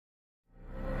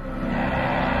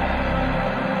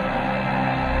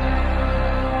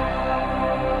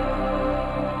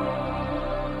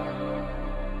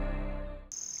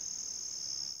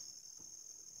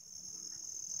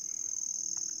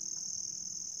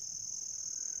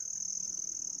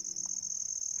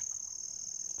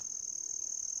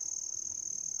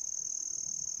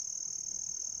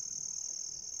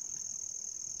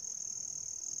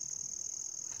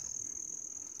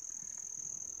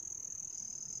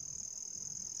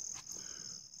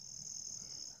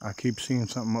I keep seeing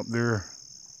something up there,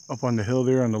 up on the hill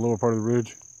there on the lower part of the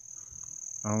ridge.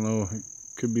 I don't know, it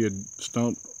could be a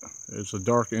stump. It's a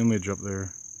dark image up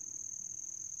there.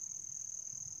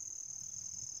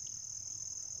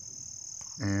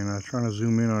 And I'm trying to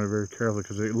zoom in on it very carefully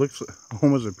because it looks,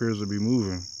 almost appears to be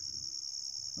moving.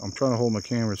 I'm trying to hold my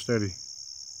camera steady.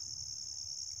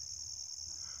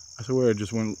 I swear it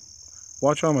just went.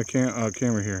 Watch on my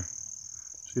camera here.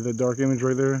 See that dark image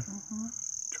right there?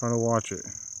 Trying to watch it.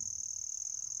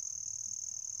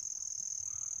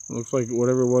 It looks like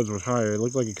whatever it was higher. It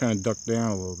looked like it kind of ducked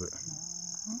down a little bit.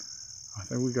 I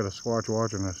think we got a Squatch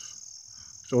watching this.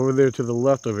 It's over there to the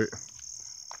left of it.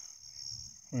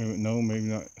 Wait a minute, no, maybe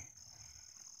not.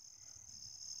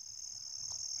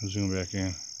 I'll zoom back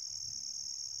in.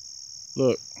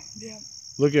 Look. Yeah.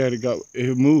 Look at it.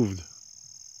 It moved.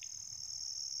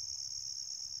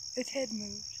 Its head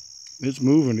moved. It's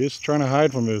moving. It's trying to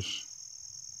hide from us.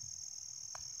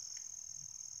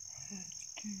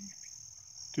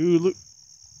 Dude, look.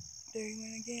 There he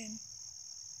went again.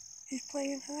 He's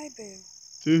playing high-boo.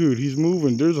 Dude, he's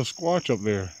moving. There's a Squatch up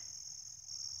there.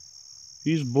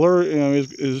 He's blurry. You know,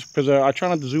 it's because I try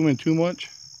not to zoom in too much.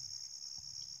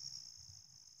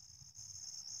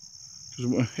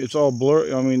 Because it's all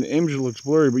blurry. I mean, the image looks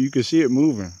blurry, but you can see it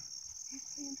moving. He's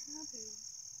playing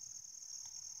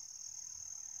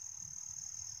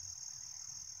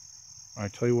high-boo. I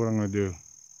tell you what I'm going to do.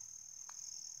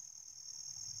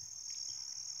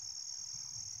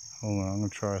 Hold on, I'm going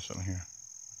to try something here.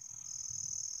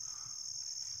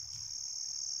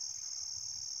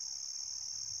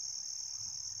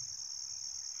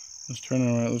 Let's turn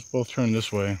around. Let's both turn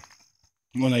this way.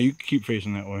 Well, now you keep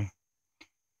facing that way.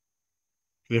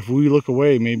 If we look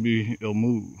away, maybe it'll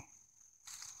move.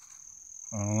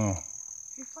 I don't know.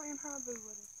 He's playing high-boo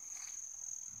with it.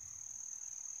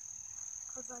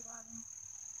 Because I got him.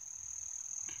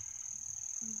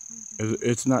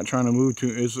 It's not trying to move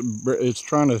too. It's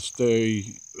trying to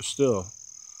stay still,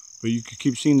 but you can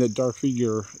keep seeing that dark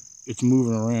figure. It's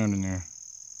moving around in there. I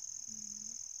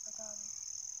got him.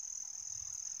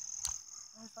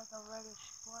 It's like a reddish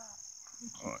black. He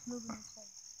keeps moving his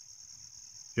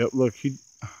face. Yep. Look, He's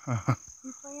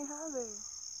playing high-boo.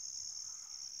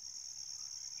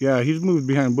 Yeah, he's moved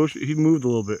behind bush. He moved a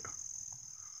little bit.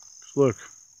 Just look.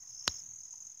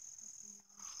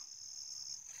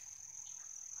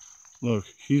 Look,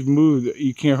 he's moved.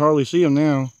 You can't hardly see him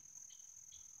now.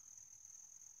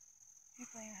 He's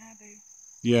playing high-boo.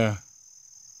 Yeah.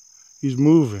 He's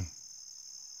moving.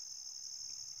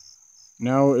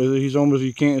 Now he's almost,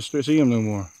 you can't see him no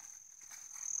more.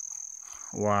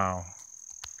 Wow.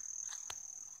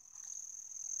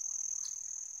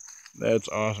 That's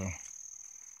awesome.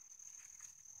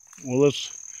 Well, let's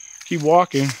keep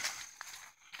walking.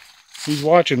 He's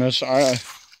watching us. I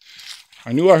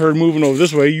knew I heard moving over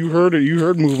this way. You heard it. You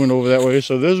heard moving over that way.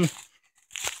 So they're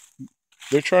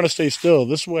trying to stay still.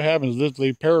 This is what happens.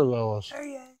 They parallel us. There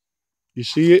he is. You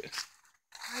see it?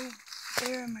 Right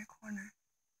there in my corner.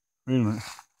 Wait a minute.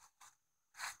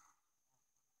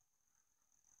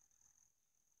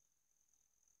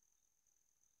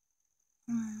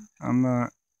 I'm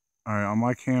not. All right, on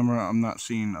my camera, I'm not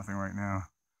seeing nothing right now.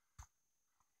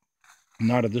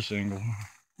 Not at this angle.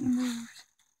 He moved.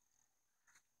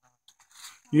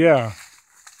 Yeah.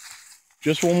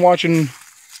 Just when watching,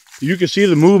 you can see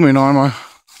the movement on my.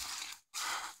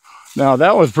 Now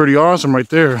that was pretty awesome right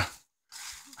there.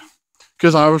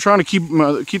 Because I was trying to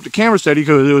keep the camera steady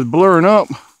because it was blurring up,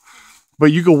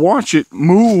 but you could watch it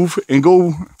move and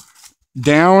go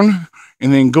down,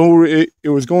 and then go. It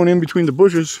was going in between the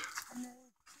bushes.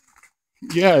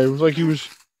 Yeah, it was like he was.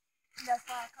 That's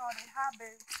why I called it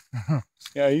high-boo.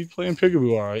 Yeah, he's playing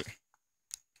peekaboo, all right.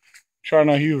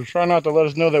 He was trying not to let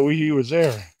us know that he was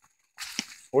there,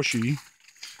 or she.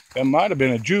 That might have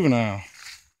been a juvenile.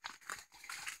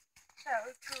 That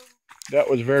was cool. That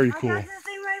was very cool. I got this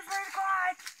thing ready for the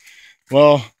quad.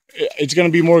 Well, it's going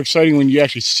to be more exciting when you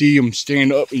actually see them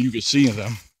stand up and you can see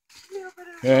them.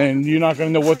 And you're not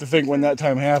going to know what to think when that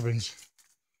time happens.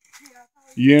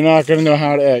 You're not going to know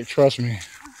how to act, trust me.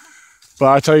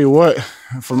 But I tell you what,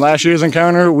 from last year's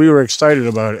encounter, we were excited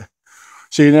about it.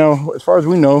 See, now, as far as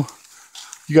we know,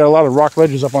 you got a lot of rock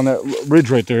ledges up on that ridge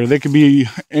right there. They could be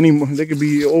they could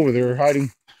be over there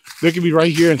hiding. They could be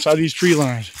right here inside these tree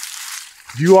lines.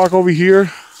 If you walk over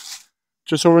here,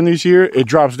 just over in these here, it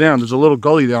drops down. There's a little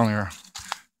gully down there.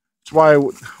 That's why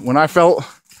when I felt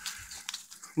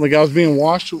like I was being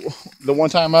watched the one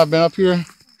time I've been up here,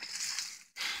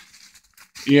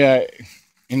 yeah,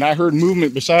 and I heard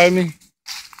movement beside me,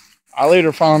 I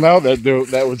later found out that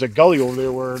that was a gully over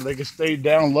there where they could stay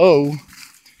down low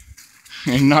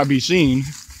and not be seen.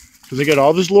 Because they got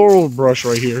all this laurel brush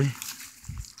right here.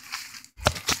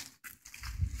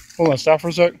 Hold on, stop for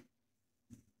a sec.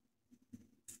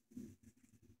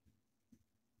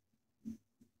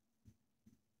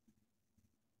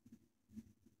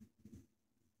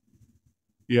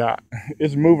 Yeah,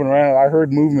 it's moving around. I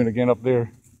heard movement again up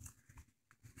there.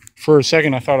 For a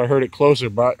second, I thought I heard it closer,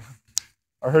 but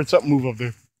I heard something move up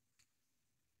there.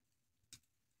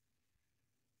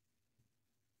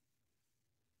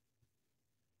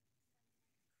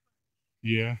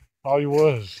 Yeah, probably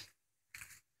was.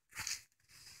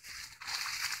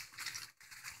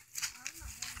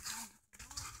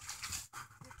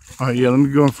 All right, yeah, let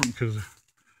me go in from because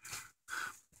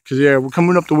yeah, we're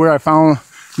coming up to where I found.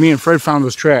 Me and Fred found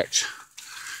those tracks,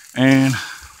 and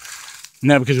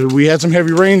now because we had some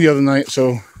heavy rain the other night,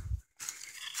 so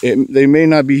they may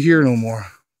not be here no more.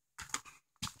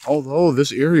 Although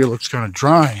this area looks kind of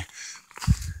dry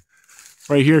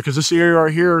right here, because this area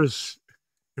right here is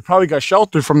it probably got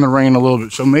sheltered from the rain a little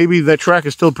bit, so maybe that track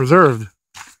is still preserved.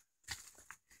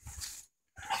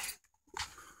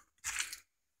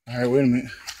 All right, wait a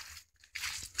minute.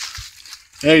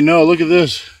 Hey, no, look at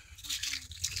this.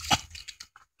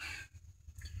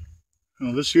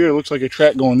 Well, this here looks like a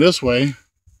track going this way.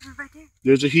 Right there.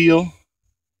 There's a heel.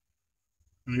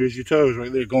 And here's your toes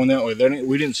right there going that way.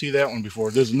 We didn't see that one before.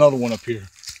 There's another one up here.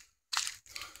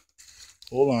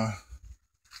 Hold on.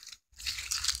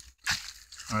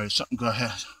 All right, something go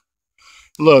ahead.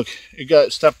 Look, it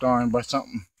got stepped on by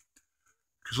something.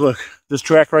 Because look, this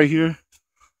track right here,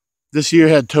 this here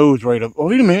had toes right up. Oh,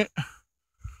 wait a minute.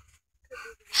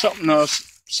 Something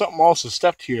also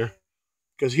stepped here.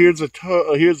 Because here's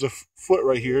a foot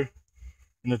right here,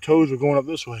 and the toes were going up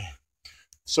this way.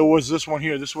 So was this one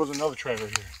here. This was another track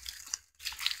right here.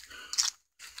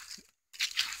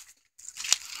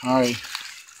 All right.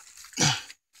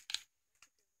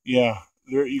 Yeah,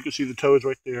 there you can see the toes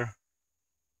right there.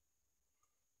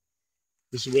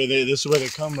 This is where they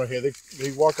come right here.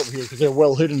 They walk up here because they're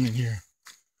well hidden in here.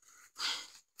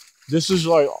 This is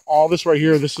like all this right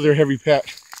here. This is their heavy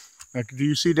patch. Like, do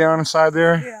you see down inside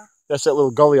there? Yeah. That's that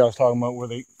little gully I was talking about where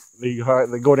they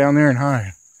go down there and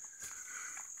hide.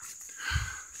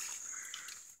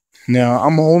 Now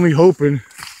I'm only hoping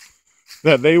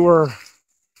that they were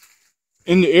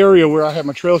in the area where I had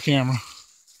my trail camera,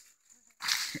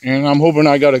 and I'm hoping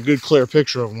I got a good clear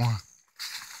picture of one.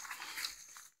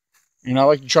 And I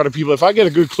like to try to people, if I get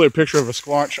a good clear picture of a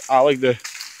squatch,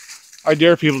 I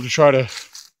dare people to try to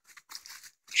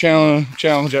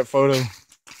challenge that photo.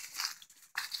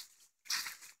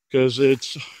 Because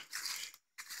it's,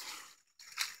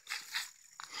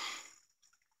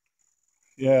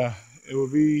 yeah, it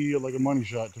would be like a money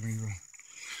shot to me.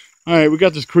 All right, we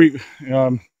got this creek.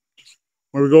 When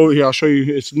we go over here, I'll show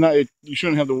you. It's not. You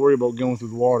shouldn't have to worry about going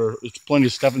through the water. It's plenty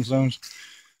of stepping stones.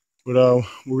 But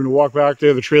we're gonna walk back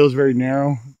there. The trail is very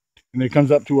narrow, and it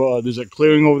comes up to there's a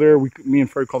clearing over there. Me and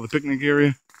Fred call the picnic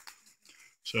area.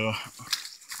 So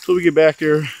until we get back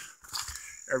there,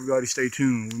 everybody stay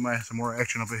tuned. We might have some more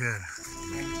action up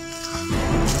ahead.